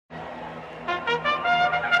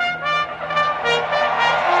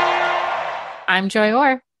I'm Joy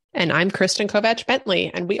Orr. And I'm Kristen Kovach-Bentley,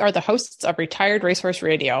 and we are the hosts of Retired Racehorse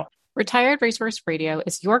Radio. Retired Racehorse Radio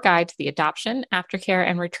is your guide to the adoption, aftercare,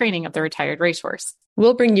 and retraining of the retired racehorse.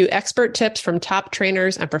 We'll bring you expert tips from top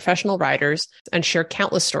trainers and professional riders and share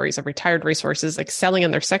countless stories of retired racehorses excelling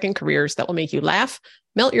in their second careers that will make you laugh,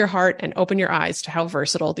 melt your heart, and open your eyes to how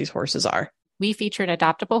versatile these horses are. We feature an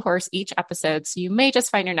adoptable horse each episode, so you may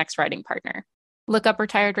just find your next riding partner. Look up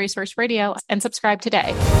Retired Racehorse Radio and subscribe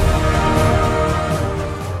today.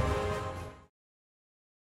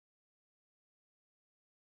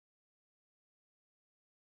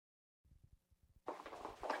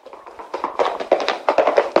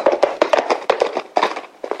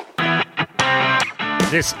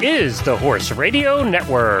 This is the Horse Radio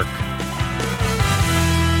Network.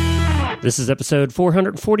 This is episode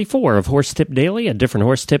 444 of Horse Tip Daily, a different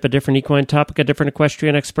horse tip, a different equine topic, a different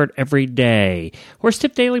equestrian expert every day. Horse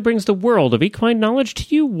Tip Daily brings the world of equine knowledge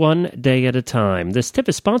to you one day at a time. This tip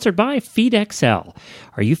is sponsored by FeedXL.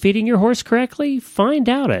 Are you feeding your horse correctly? Find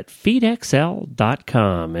out at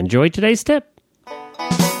FeedXL.com. Enjoy today's tip.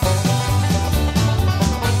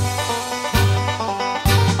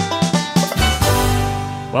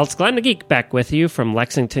 Well, it's Glenn the Geek back with you from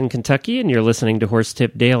Lexington, Kentucky, and you're listening to Horse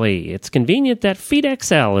Tip Daily. It's convenient that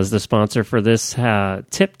FeedXL is the sponsor for this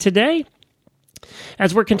tip today.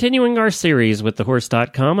 As we're continuing our series with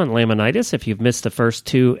thehorse.com on Laminitis, if you've missed the first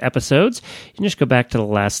two episodes, you can just go back to the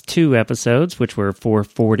last two episodes, which were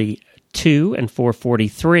 442 and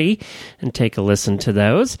 443, and take a listen to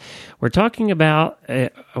those. We're talking about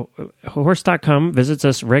Horse.com visits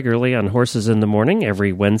us regularly on Horses in the Morning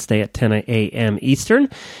every Wednesday at 10 a.m. Eastern,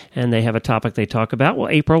 and they have a topic they talk about. Well,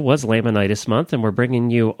 April was Laminitis month, and we're bringing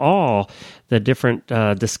you all the different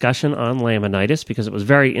discussion on Laminitis because it was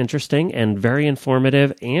very interesting and very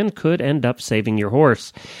informative and could end up saving your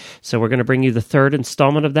horse. So we're going to bring you the third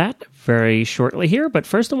installment of that very shortly here, but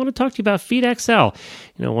first I want to talk to you about FeedXL.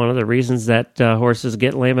 You know, one of the reasons that horses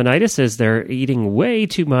get Laminitis is they're eating way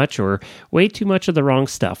too much or way too much of the wrong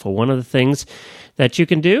stuff. Well, one of the things that you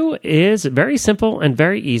can do is very simple and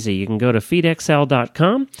very easy. You can go to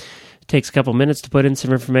FeedXL.com. It takes a couple minutes to put in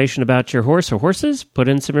some information about your horse or horses, put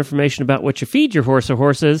in some information about what you feed your horse or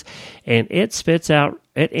horses, and it spits out,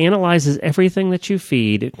 it analyzes everything that you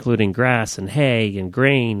feed, including grass and hay and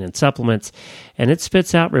grain and supplements, and it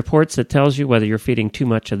spits out reports that tells you whether you're feeding too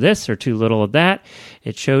much of this or too little of that.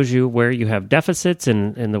 It shows you where you have deficits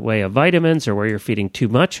in the way of vitamins or where you're feeding too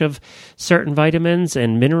much of certain vitamins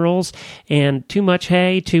and minerals, and too much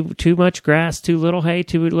hay, too much grass, too little hay,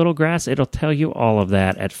 too little grass. It'll tell you all of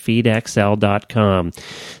that at FeedXL.com.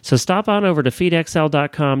 So stop on over to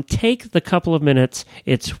FeedXL.com. Take the couple of minutes.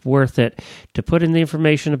 It's worth it to put in the information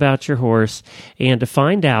about your horse and to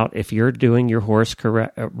find out if you're doing your horse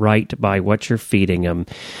right by what you're feeding them.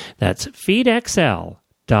 That's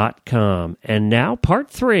FeedXL.com. And now part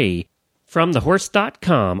 3 from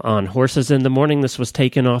thehorse.com on Horses in the Morning. This was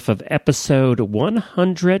taken off of episode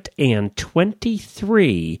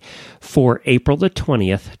 123 for April the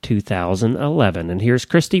 20th, 2011. And here's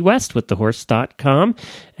Christy West with thehorse.com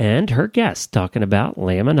and her guest talking about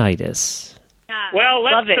Laminitis. Well,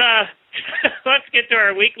 let's get to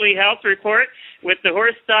our weekly health report with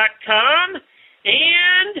thehorse.com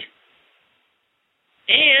and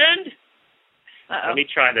let me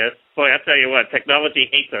try this. Boy, I'll tell you what, technology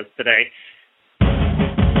hates us today.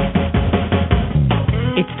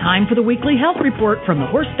 It's time for the weekly health report from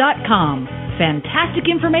thehorse.com. Fantastic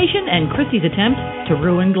information and Christy's attempt to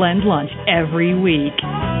ruin Glenn's lunch every week.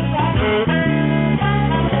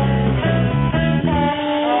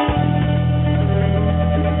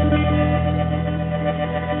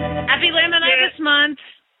 Happy Laminitis month.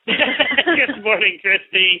 Good morning,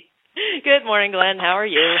 Christy. Good morning, Glenn. How are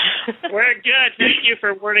you? We're good. Thank you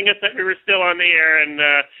for warning us that we were still on the air and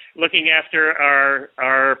looking after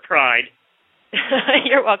our pride.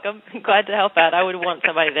 You're welcome. I'm glad to help out. I would want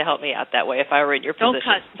somebody to help me out that way if I were in your position. Don't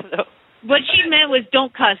cuss. So. What she meant was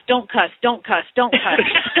don't cuss, don't cuss, don't cuss, don't cuss.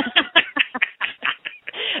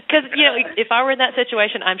 Because, you know, if I were in that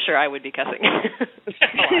situation, I'm sure I would be cussing.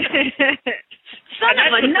 Son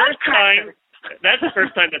of a nutcracker. That's the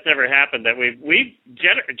first time that's ever happened. That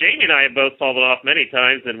Jamie and I have both fallen off many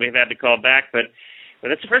times, and we've had to call back. But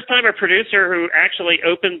it's the first time a producer who actually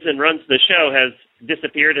opens and runs the show has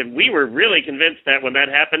disappeared, and we were really convinced that when that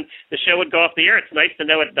happened, the show would go off the air. It's nice to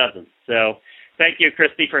know it doesn't. So thank you,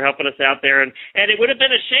 Christy, for helping us out there. And it would have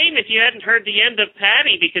been a shame if you hadn't heard the end of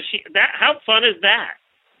Patty, because how fun is that?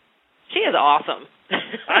 She is awesome.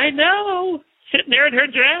 I know, sitting there in her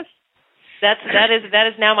dress. That is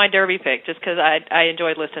now my Derby pick, just because I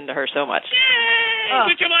enjoyed listening to her so much. Yay!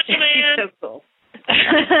 Good job, man. So cool.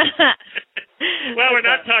 Well, we're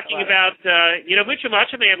not talking about, Mucho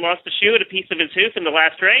Macho Man lost a shoe and a piece of his hoof in the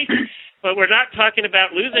last race, but we're not talking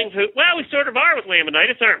about losing hoof. Well, we sort of are with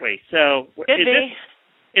Laminitis, aren't we? So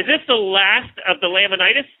is this the last of the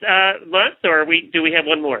Laminitis month, or do we have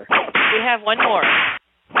one more? We have one more.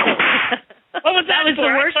 What was that? The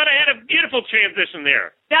worst. I thought I had a beautiful transition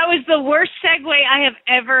there. That was the worst segue I have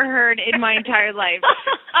ever heard in my entire life.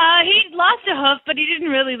 He lost a hoof, but he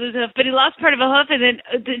didn't really lose a hoof. But he lost part of a hoof, and then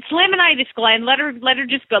it's Laminitis, Glenn. Let her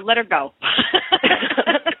just go. Let her go.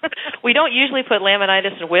 We don't usually put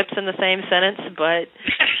Laminitis and whips in the same sentence, but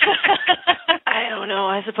I don't know.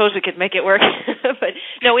 I suppose we could make it work. But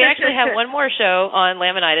no, we actually have one more show on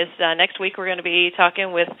Laminitis. Next week we're going to be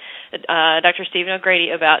talking with Dr. Stephen O'Grady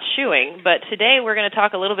about shoeing. But today we're going to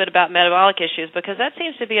talk a little bit about metabolic issues, because that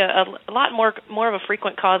seems to be a lot more of a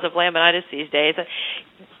frequent cause of Laminitis these days.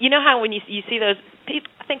 You know how when you see those people,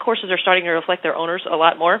 I think horses are starting to reflect their owners a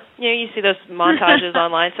lot more. You see those montages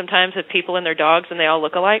online sometimes of people and their dogs, and they all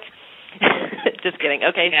look alike. Just kidding.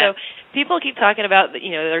 Okay, yeah. So people keep talking about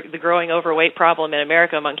the growing overweight problem in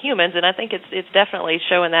America among humans, and I think it's definitely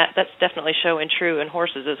showing that's definitely showing true in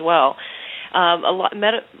horses as well.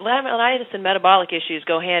 Laminitis and metabolic issues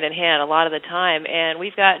go hand in hand a lot of the time, and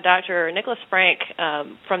we've got Dr. Nicholas Frank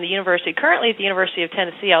from the university, currently at the University of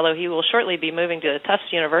Tennessee, although he will shortly be moving to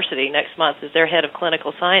Tufts University next month as their head of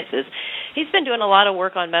clinical sciences. He's been doing a lot of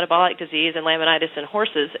work on metabolic disease and laminitis in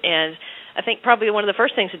horses, and I think probably one of the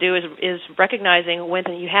first things to do is recognizing when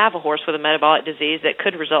you have a horse with a metabolic disease that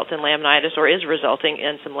could result in laminitis or is resulting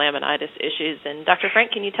in some laminitis issues. And Dr.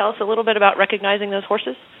 Frank, can you tell us a little bit about recognizing those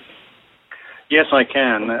horses? Yes, I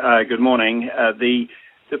can. Good morning.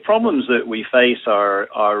 The problems that we face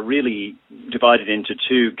are really divided into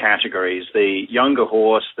two categories. The younger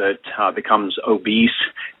horse that becomes obese,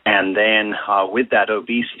 and then with that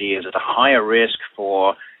obesity is at a higher risk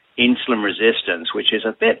for insulin resistance, which is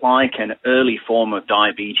a bit like an early form of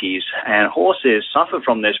diabetes. And horses suffer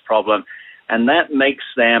from this problem, and that makes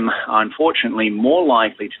them, unfortunately, more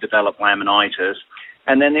likely to develop laminitis.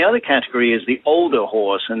 And then the other category is the older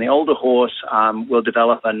horse, and the older horse will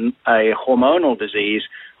develop a hormonal disease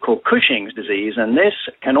called Cushing's disease, and this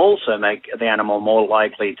can also make the animal more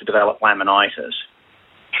likely to develop laminitis.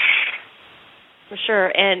 Sure.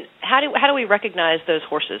 And how do we recognize those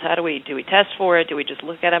horses? Do we test for it? Do we just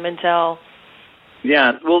look at them and tell?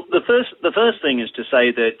 Yeah. Well, the first thing is to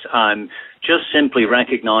say that just simply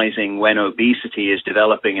recognizing when obesity is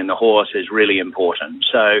developing in the horse is really important.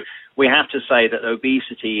 So we have to say that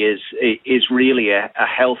obesity is really a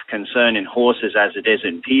health concern in horses as it is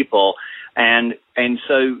in people. And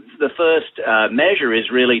so the first measure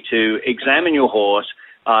is really to examine your horse,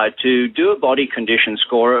 to do a body condition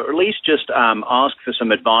score, or at least just ask for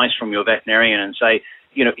some advice from your veterinarian and say,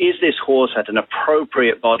 is this horse at an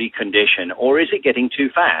appropriate body condition, or is it getting too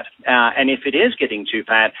fat? And if it is getting too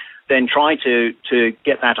fat, then try to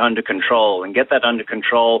get that under control, and get that under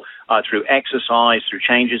control through exercise, through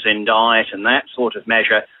changes in diet, and that sort of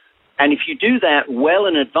measure. And if you do that well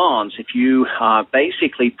in advance, if you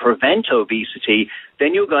basically prevent obesity,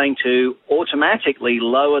 then you're going to automatically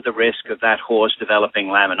lower the risk of that horse developing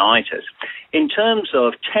laminitis. In terms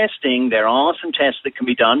of testing, there are some tests that can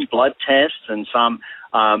be done, blood tests, and some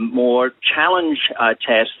more challenge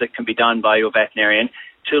tests that can be done by your veterinarian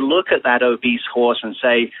to look at that obese horse and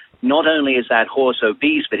say, not only is that horse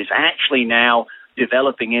obese, but it's actually now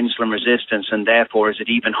developing insulin resistance, and therefore is at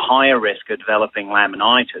even higher risk of developing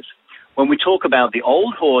laminitis. When we talk about the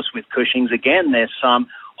old horse with Cushing's, again, there's some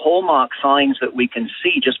hallmark signs that we can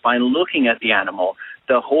see just by looking at the animal.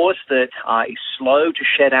 The horse that is slow to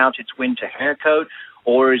shed out its winter hair coat,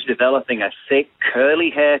 or is developing a thick,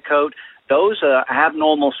 curly hair coat, those are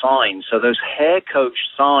abnormal signs. So those hair coat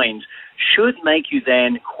signs should make you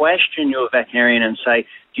then question your veterinarian and say,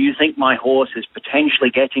 do you think my horse is potentially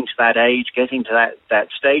getting to that age, getting to that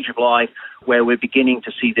stage of life where we're beginning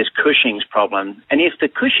to see this Cushing's problem? And if the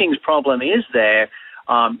Cushing's problem is there,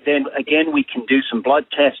 then again we can do some blood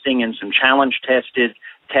testing and some challenge tests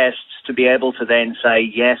to be able to then say,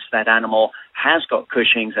 yes, that animal has got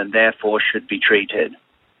Cushing's and therefore should be treated.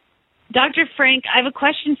 Dr. Frank, I have a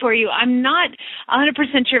question for you. I'm not 100%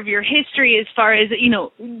 sure of your history as far as,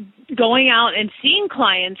 going out and seeing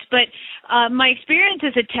clients, but my experience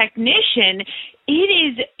as a technician, it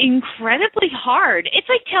is incredibly hard. It's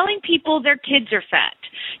like telling people their kids are fat,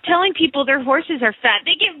 telling people their horses are fat.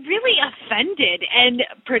 They get really offended and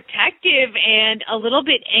protective and a little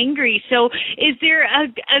bit angry. So is there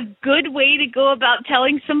a good way to go about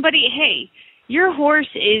telling somebody, hey, you're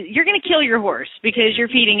going to kill your horse because you're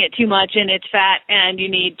feeding it too much and it's fat and you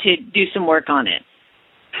need to do some work on it?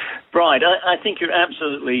 Right. I think you're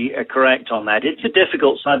absolutely correct on that. It's a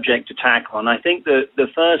difficult subject to tackle, and I think the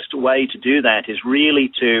first way to do that is really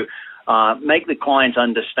to make the client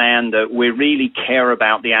understand that we really care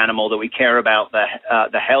about the animal, that we care about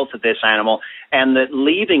the health of this animal, and that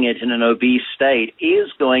leaving it in an obese state is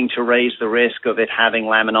going to raise the risk of it having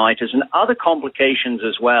laminitis and other complications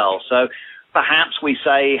as well. So perhaps we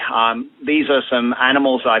say, these are some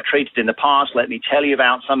animals I've treated in the past. Let me tell you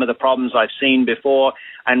about some of the problems I've seen before,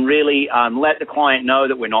 and really let the client know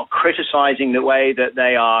that we're not criticizing the way that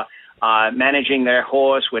they are managing their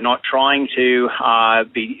horse. We're not trying to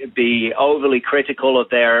be overly critical of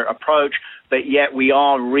their approach, but yet we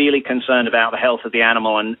are really concerned about the health of the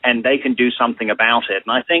animal, and they can do something about it.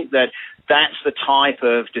 And I think that that's the type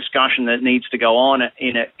of discussion that needs to go on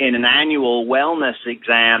in an annual wellness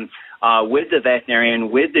exam with the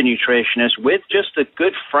veterinarian, with the nutritionist, with just a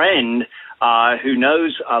good friend who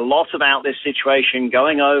knows a lot about this situation,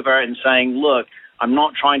 going over and saying, look, I'm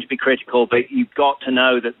not trying to be critical, but you've got to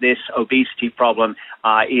know that this obesity problem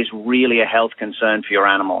is really a health concern for your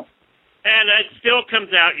animal. And it still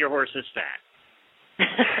comes out your horse is fat.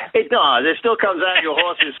 It does. It still comes out your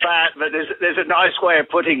horse is fat, but there's a nice way of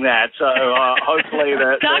putting that. So hopefully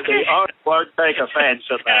the owner won't take offense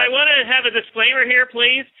at that. And I want to have a disclaimer here,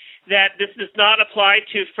 please, that this does not apply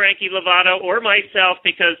to Frankie Lovato or myself,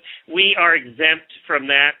 because we are exempt from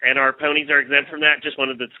that, and our ponies are exempt from that. Just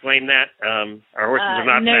wanted to disclaim that. Our horses are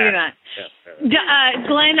not no, fat. You're not. Yeah.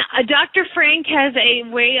 Glenn, Dr. Frank has a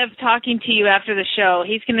way of talking to you after the show.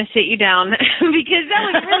 He's going to sit you down because that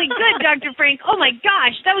was really good, Dr. Frank. Oh, my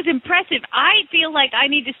gosh, that was impressive. I feel like I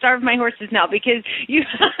need to starve my horses now because you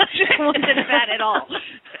just wasn't fat at all.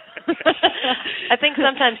 I think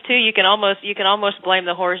sometimes too you can almost blame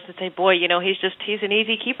the horse and say, boy, he's an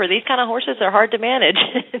easy keeper. These kind of horses are hard to manage.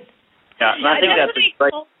 Yeah, and I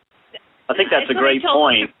think that's a great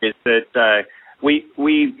point. Is that we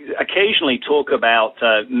occasionally talk about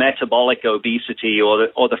metabolic obesity or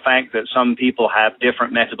the fact that some people have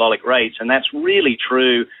different metabolic rates, and that's really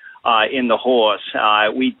true in the horse.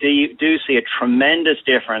 We do see a tremendous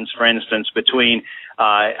difference, for instance, between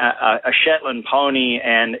a Shetland pony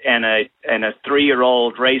and a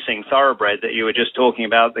 3-year-old racing thoroughbred that you were just talking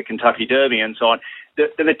about, the Kentucky Derby and so on.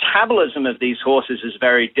 The metabolism of these horses is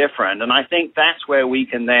very different, and I think that's where we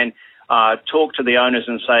can then talk to the owners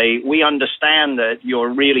and say, we understand that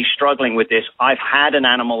you're really struggling with this. I've had an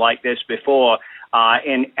animal like this before,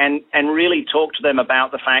 and really talk to them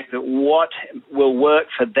about the fact that what will work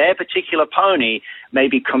for their particular pony may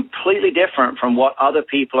be completely different from what other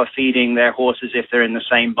people are feeding their horses if they're in the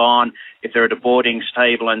same barn, if they're at a boarding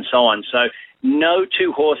stable, and so on. So no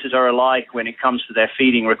two horses are alike when it comes to their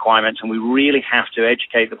feeding requirements, and we really have to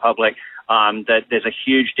educate the public that there's a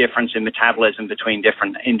huge difference in metabolism between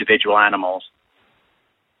different individual animals.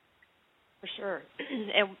 For sure.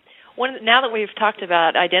 And now that we've talked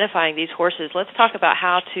about identifying these horses, let's talk about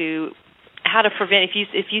how to prevent,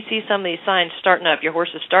 if you see some of these signs starting up, your horse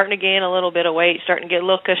is starting to gain a little bit of weight, starting to get a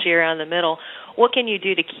little cushy around the middle, what can you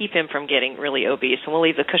do to keep him from getting really obese? And we'll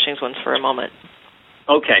leave the Cushing's ones for a moment.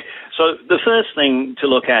 Okay, so the first thing to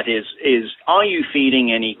look at is are you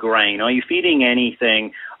feeding any grain? Are you feeding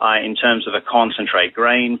anything in terms of a concentrate,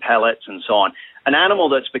 grain, pellets, and so on? An animal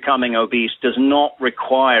that's becoming obese does not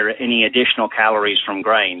require any additional calories from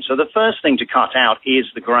grain. So the first thing to cut out is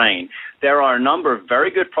the grain. There are a number of very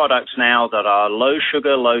good products now that are low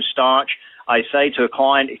sugar, low starch. I say to a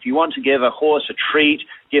client, if you want to give a horse a treat,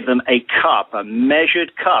 give them a cup, a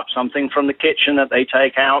measured cup, something from the kitchen that they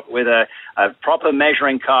take out with a proper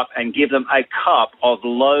measuring cup, and give them a cup of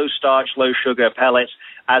low starch, low sugar pellets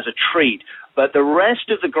as a treat. But the rest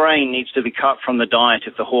of the grain needs to be cut from the diet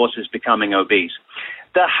if the horse is becoming obese.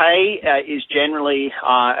 The hay is generally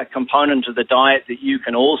a component of the diet that you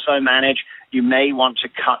can also manage. You may want to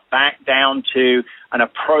cut back down to an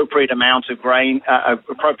appropriate amount of grain,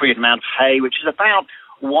 appropriate amount of hay, which is about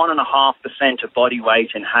 1.5% of body weight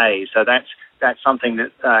in hay. So that's something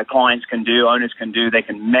that clients can do, owners can do. They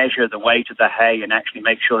can measure the weight of the hay and actually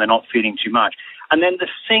make sure they're not feeding too much. And then the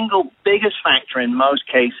single biggest factor in most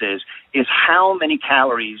cases is how many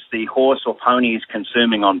calories the horse or pony is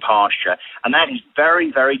consuming on pasture. And that is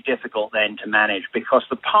very, very difficult then to manage because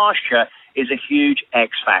the pasture is a huge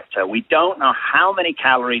X factor. We don't know how many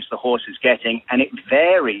calories the horse is getting, and it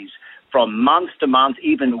varies from month to month,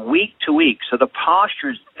 even week to week. So the pasture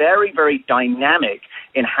is very, very dynamic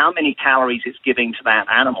in how many calories it's giving to that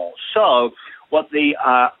animal. So what the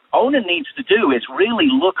owner needs to do is really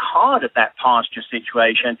look hard at that pasture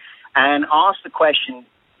situation and ask the question,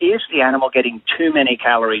 is the animal getting too many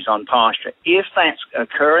calories on pasture? If that's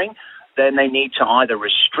occurring, then they need to either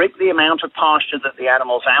restrict the amount of pasture that the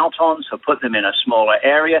animal's out on, so put them in a smaller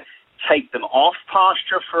area, take them off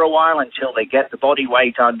pasture for a while until they get the body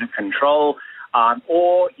weight under control,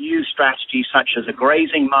 or use strategies such as a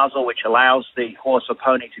grazing muzzle, which allows the horse or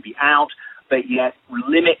pony to be out, but yet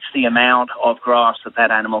limits the amount of grass that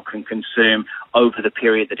that animal can consume over the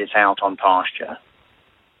period that it's out on pasture.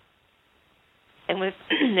 And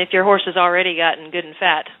if your horse has already gotten good and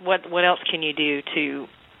fat, what else can you do to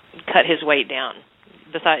cut his weight down?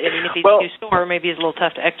 Besides, if he's too sore, maybe it's a little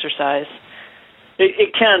tough to exercise.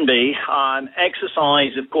 It can be.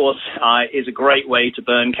 Exercise, of course, is a great way to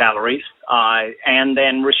burn calories, and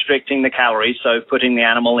then restricting the calories, so putting the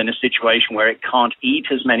animal in a situation where it can't eat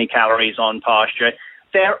as many calories on pasture.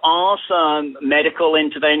 There are some medical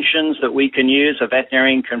interventions that we can use, a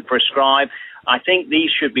veterinarian can prescribe. I think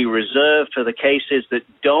these should be reserved for the cases that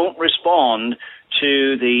don't respond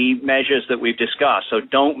to the measures that we've discussed, so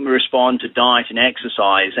don't respond to diet and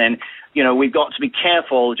exercise. And we've got to be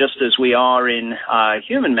careful, just as we are in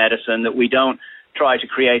human medicine, that we don't try to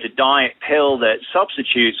create a diet pill that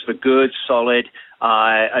substitutes for good, solid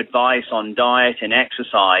advice on diet and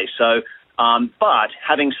exercise. So, but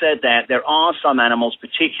having said that, there are some animals,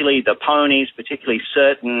 particularly the ponies, particularly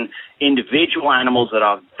certain individual animals that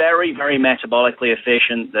are very, very metabolically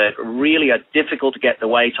efficient, that really are difficult to get the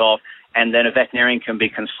weight off, and then a veterinarian can be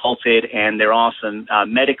consulted, and there are some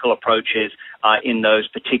medical approaches in those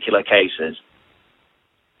particular cases.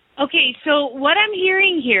 Okay, so what I'm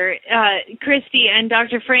hearing here, Christy and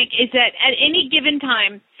Dr. Frank, is that at any given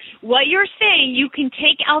time, what you're saying, you can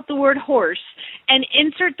take out the word horse and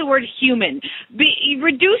insert the word human.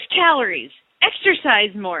 Reduce calories,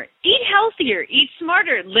 exercise more, eat healthier, eat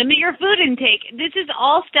smarter, limit your food intake. This is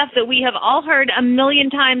all stuff that we have all heard a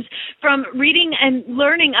million times from reading and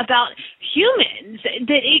learning about humans,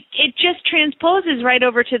 that it just transposes right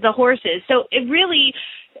over to the horses. So it really,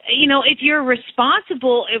 if you're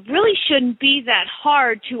responsible, it really shouldn't be that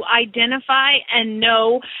hard to identify and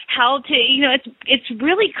know how to, it's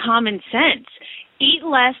really common sense. Eat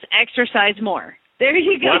less, exercise more. There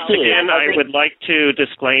you go. Once again, I would like to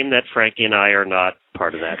disclaim that Frankie and I are not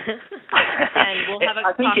part of that. And we'll have a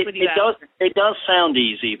talk with you. It does sound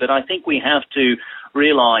easy, but I think we have to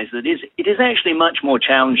realize that it is actually much more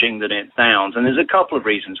challenging than it sounds, and there's a couple of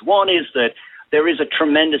reasons. One is that there is a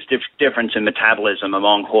tremendous difference in metabolism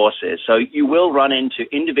among horses. So you will run into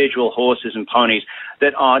individual horses and ponies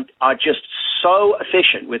that are just so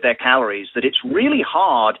efficient with their calories that it's really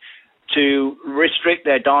hard to restrict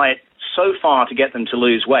their diet so far to get them to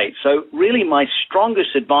lose weight. So really my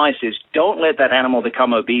strongest advice is don't let that animal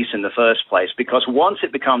become obese in the first place, because once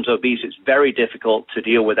it becomes obese, it's very difficult to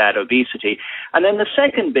deal with that obesity. And then the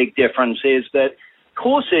second big difference is that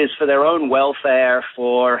horses, for their own welfare,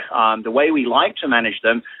 for the way we like to manage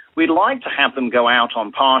them, we'd like to have them go out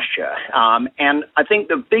on pasture. And I think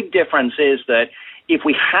the big difference is that if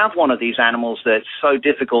we have one of these animals that's so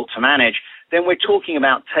difficult to manage, then we're talking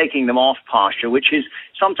about taking them off pasture, which is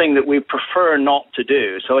something that we prefer not to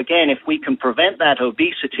do. So again, if we can prevent that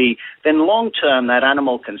obesity, then long-term that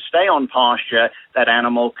animal can stay on pasture, that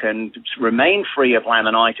animal can remain free of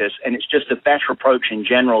laminitis, and it's just a better approach in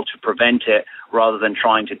general to prevent it rather than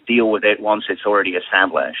trying to deal with it once it's already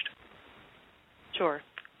established. Sure.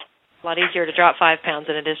 A lot easier to drop 5 pounds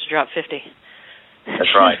than it is to drop 50.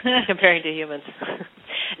 That's right. Comparing to humans.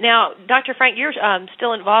 Now, Dr. Frank, you're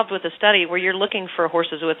still involved with a study where you're looking for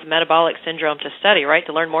horses with metabolic syndrome to study, right,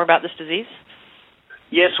 to learn more about this disease?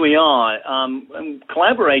 Yes, we are. I'm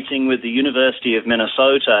collaborating with the University of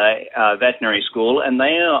Minnesota Veterinary School, and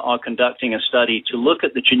they are conducting a study to look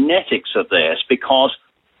at the genetics of this, because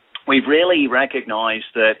we've really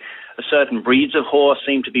recognized that certain breeds of horse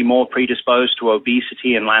seem to be more predisposed to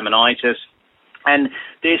obesity and laminitis. And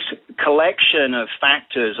this collection of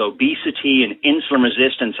factors, obesity and insulin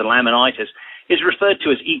resistance and laminitis, is referred to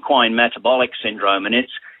as equine metabolic syndrome, and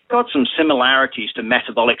it's got some similarities to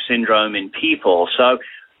metabolic syndrome in people. So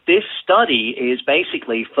this study is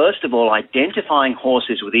basically, first of all, identifying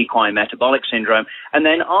horses with equine metabolic syndrome and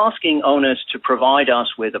then asking owners to provide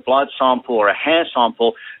us with a blood sample or a hair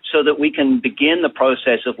sample so that we can begin the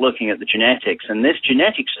process of looking at the genetics. And this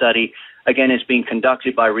genetic study, again, is being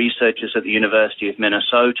conducted by researchers at the University of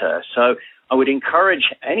Minnesota. So I would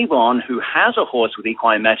encourage anyone who has a horse with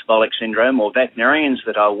equine metabolic syndrome or veterinarians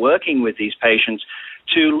that are working with these patients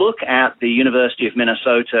to look at the University of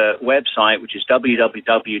Minnesota website, which is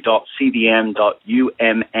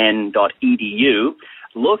www.cbm.umn.edu.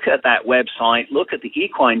 Look at that website, look at the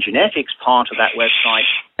equine genetics part of that website,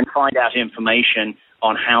 and find out information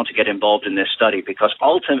on how to get involved in this study, because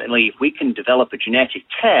ultimately if we can develop a genetic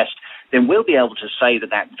test then we'll be able to say that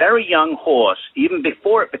that very young horse, even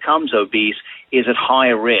before it becomes obese, is at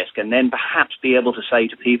higher risk, and then perhaps be able to say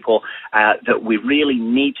to people that we really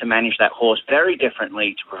need to manage that horse very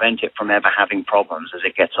differently to prevent it from ever having problems as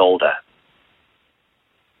it gets older.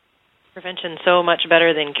 Prevention so much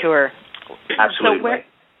better than cure. Absolutely.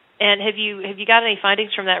 And have you got any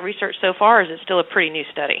findings from that research so far, or is it still a pretty new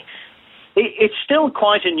study? It's still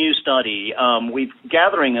quite a new study. We're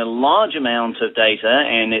gathering a large amount of data,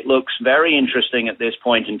 and it looks very interesting at this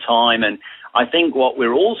point in time. And I think what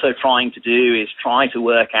we're also trying to do is try to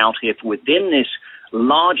work out if within this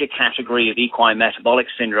larger category of equine metabolic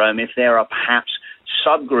syndrome, if there are perhaps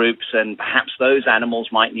subgroups and perhaps those animals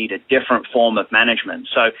might need a different form of management.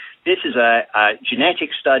 So this is a genetic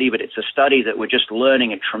study, but it's a study that we're just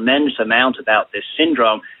learning a tremendous amount about this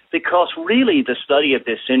syndrome, because really the study of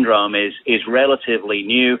this syndrome is relatively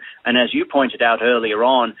new. And as you pointed out earlier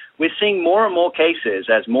on, we're seeing more and more cases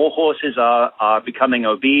as more horses are becoming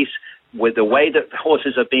obese, with the way that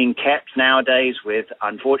horses are being kept nowadays, with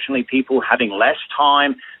unfortunately people having less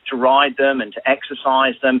time to ride them and to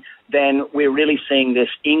exercise them, then we're really seeing this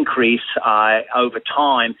increase over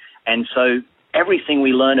time. And so everything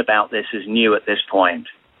we learn about this is new at this point.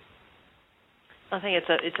 I think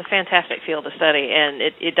it's a fantastic field to study, and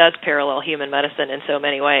it does parallel human medicine in so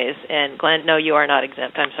many ways. And Glenn, no, you are not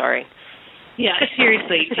exempt. I'm sorry. Yeah,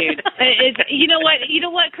 seriously, dude. You know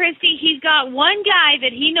what, Christy? He's got one guy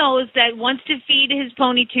that he knows that wants to feed his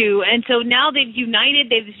pony to, and so now they've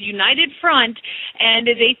this united front, and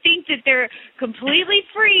they think that they're completely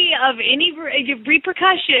free of any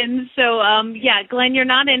repercussions. So, yeah, Glenn, you're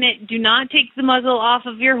not in it. Do not take the muzzle off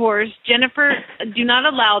of your horse. Jennifer, do not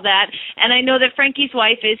allow that. And I know that Frankie's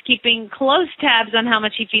wife is keeping close tabs on how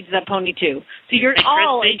much he feeds that pony to. So you're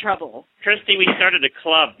all in trouble. Christy, we started a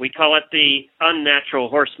club. We call it the Unnatural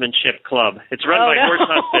Horsemanship Club. It's run by horse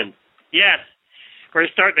husbands. Yes. We're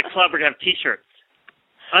starting a club. We're going to have T-shirts.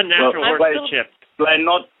 Unnatural Horsemanship. Glenn,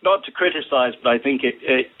 not to criticize, but I think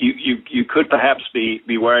you could perhaps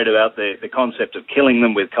be worried about the concept of killing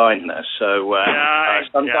them with kindness. So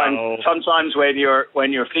sometimes when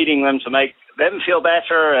you're feeding them to make them feel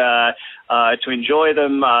better, to enjoy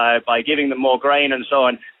them by giving them more grain and so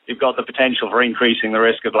on, you've got the potential for increasing the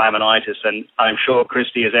risk of laminitis. And I'm sure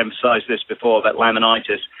Christy has emphasized this before, that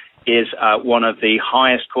laminitis is one of the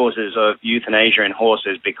highest causes of euthanasia in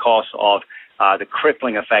horses because of the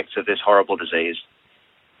crippling effects of this horrible disease.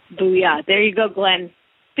 Booyah. There you go, Glenn.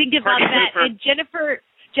 Think about that. And Jennifer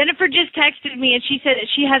just texted me, and she said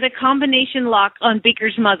that she has a combination lock on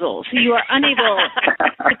Baker's muzzle, so you are unable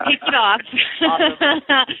to take it off. Awesome.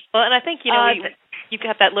 Well, and I think, you've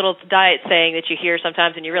got that little diet saying that you hear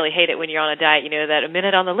sometimes, and you really hate it when you're on a diet, that a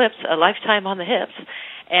minute on the lips, a lifetime on the hips.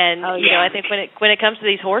 And, I think when it comes to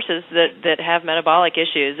these horses that have metabolic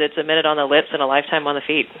issues, it's a minute on the lips and a lifetime on the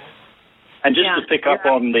feet. And just to pick up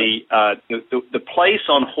on the place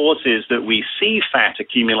on horses that we see fat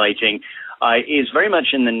accumulating is very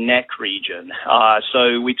much in the neck region.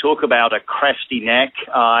 So we talk about a cresty neck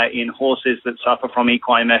in horses that suffer from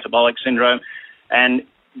equine metabolic syndrome. And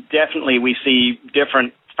definitely we see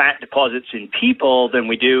different fat deposits in people than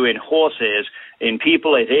we do in horses. In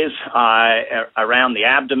people, it is around the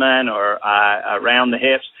abdomen or around the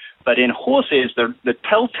hips. But in horses, the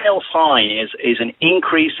telltale sign is an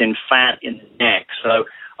increase in fat in the neck. So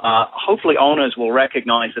hopefully owners will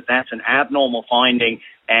recognize that that's an abnormal finding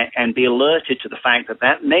and be alerted to the fact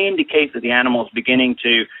that may indicate that the animal is beginning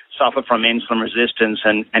to suffer from insulin resistance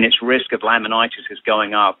and its risk of laminitis is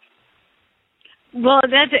going up. Well,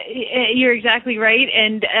 you're exactly right,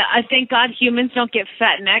 and I thank God humans don't get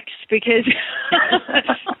fat necks, because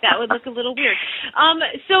that would look a little weird.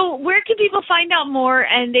 So where can people find out more,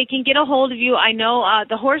 and they can get a hold of you? I know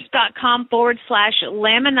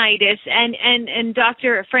thehorse.com/laminitis, and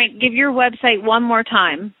Dr. Frank, give your website one more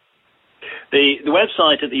time. The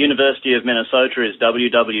website at the University of Minnesota is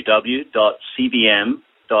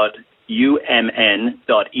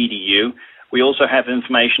www.cbm.umn.edu. We also have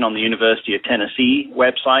information on the University of Tennessee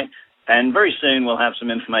website, and very soon we'll have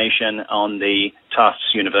some information on the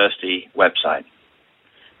Tufts University website.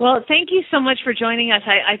 Well, thank you so much for joining us.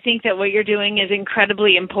 I think that what you're doing is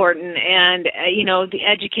incredibly important, and, the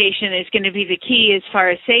education is going to be the key as far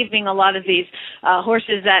as saving a lot of these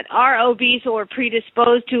horses that are obese or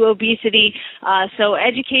predisposed to obesity. So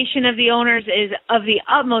education of the owners is of the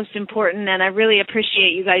utmost importance, and I really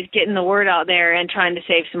appreciate you guys getting the word out there and trying to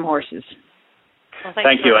save some horses. Well,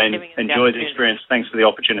 thank you. I enjoyed the experience. Thanks for the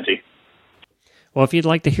opportunity. Well, if you'd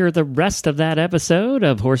like to hear the rest of that episode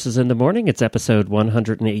of Horses in the Morning, it's episode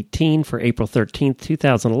 118 for April 13th,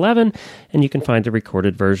 2011, and you can find the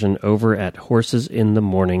recorded version over at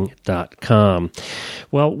horsesinthemorning.com.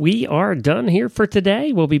 Well, we are done here for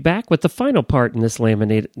today. We'll be back with the final part in this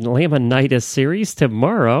Laminitis series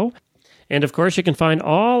tomorrow. And, of course, you can find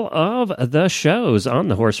all of the shows on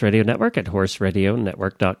the Horse Radio Network at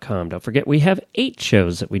horseradionetwork.com. Don't forget, we have 8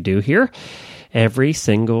 shows that we do here every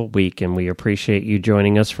single week, and we appreciate you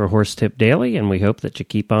joining us for Horse Tip Daily, and we hope that you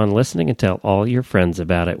keep on listening and tell all your friends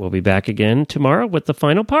about it. We'll be back again tomorrow with the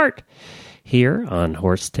final part here on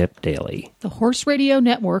Horse Tip Daily. The Horse Radio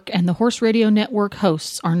Network and the Horse Radio Network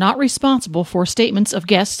hosts are not responsible for statements of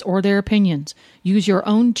guests or their opinions. Use your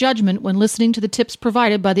own judgment when listening to the tips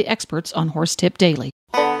provided by the experts on Horse Tip Daily.